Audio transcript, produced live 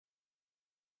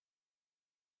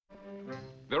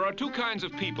There are two kinds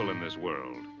of people in this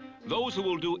world. Those who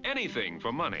will do anything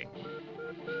for money.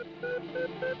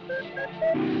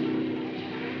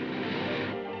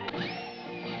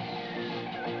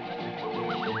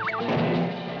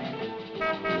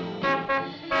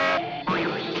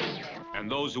 And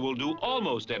those who will do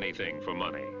almost anything for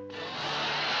money.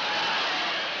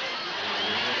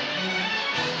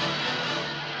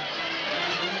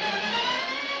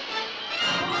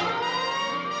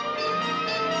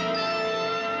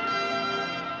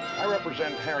 I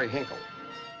represent Harry Hinkle,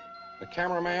 the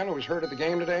cameraman who was hurt at the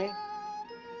game today.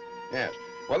 Yes.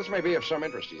 Well, this may be of some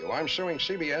interest to you. I'm suing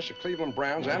CBS, the Cleveland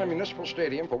Browns, and a municipal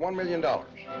stadium for $1 million.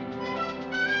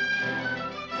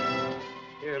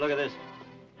 Here, look at this.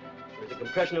 There's a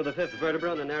compression of the fifth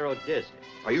vertebra and a narrow disc.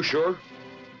 Are you sure?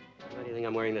 Why do you think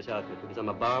I'm wearing this outfit? Because I'm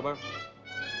a barber?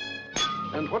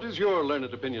 And what is your learned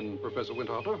opinion, Professor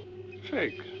Windharter?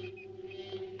 Fake.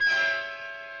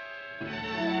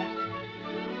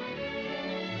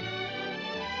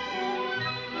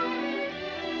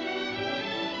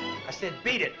 I said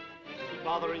beat it.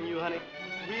 Bothering you, honey?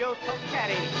 Rio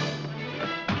Tocati.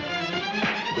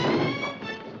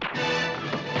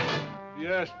 If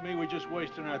you ask me, we're just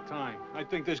wasting our time. I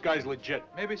think this guy's legit.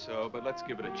 Maybe so, but let's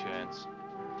give it a chance.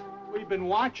 We've been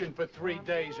watching for 3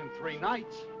 days and 3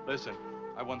 nights. Listen,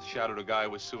 I once shadowed a guy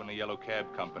who was suing a yellow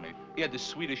cab company. He had the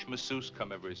Swedish masseuse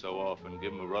come every so often,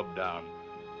 give him a rub down.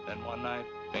 Then one night,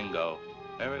 bingo,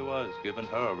 there he was, giving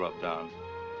her a rub down.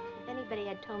 If anybody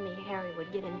had told me Harry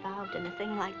would get involved in a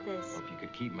thing like this. Well, if you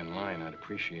could keep him in line, I'd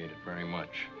appreciate it very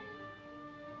much.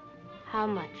 How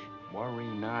much? Worry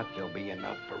not, there'll be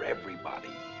enough for everybody.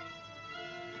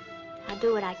 I'll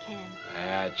do what I can.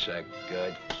 That's a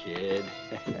good kid.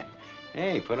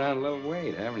 Hey, put on a little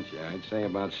weight, haven't you? I'd say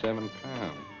about 7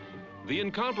 pounds. The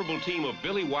incomparable team of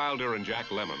Billy Wilder and Jack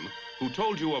Lemmon, who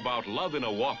told you about love in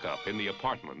a walk-up in the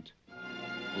apartment,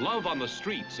 love on the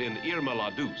streets in Irma La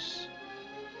Douce,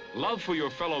 love for your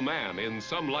fellow man in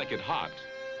Some Like It Hot,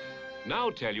 now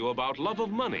tell you about love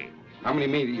of money. How many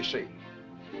men do you see?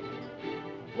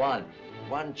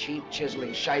 One cheap,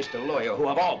 chiseling, shyster lawyer who,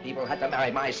 of all people, had to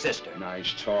marry my sister.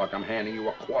 Nice talk. I'm handing you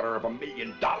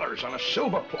 $250,000 on a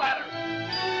silver platter.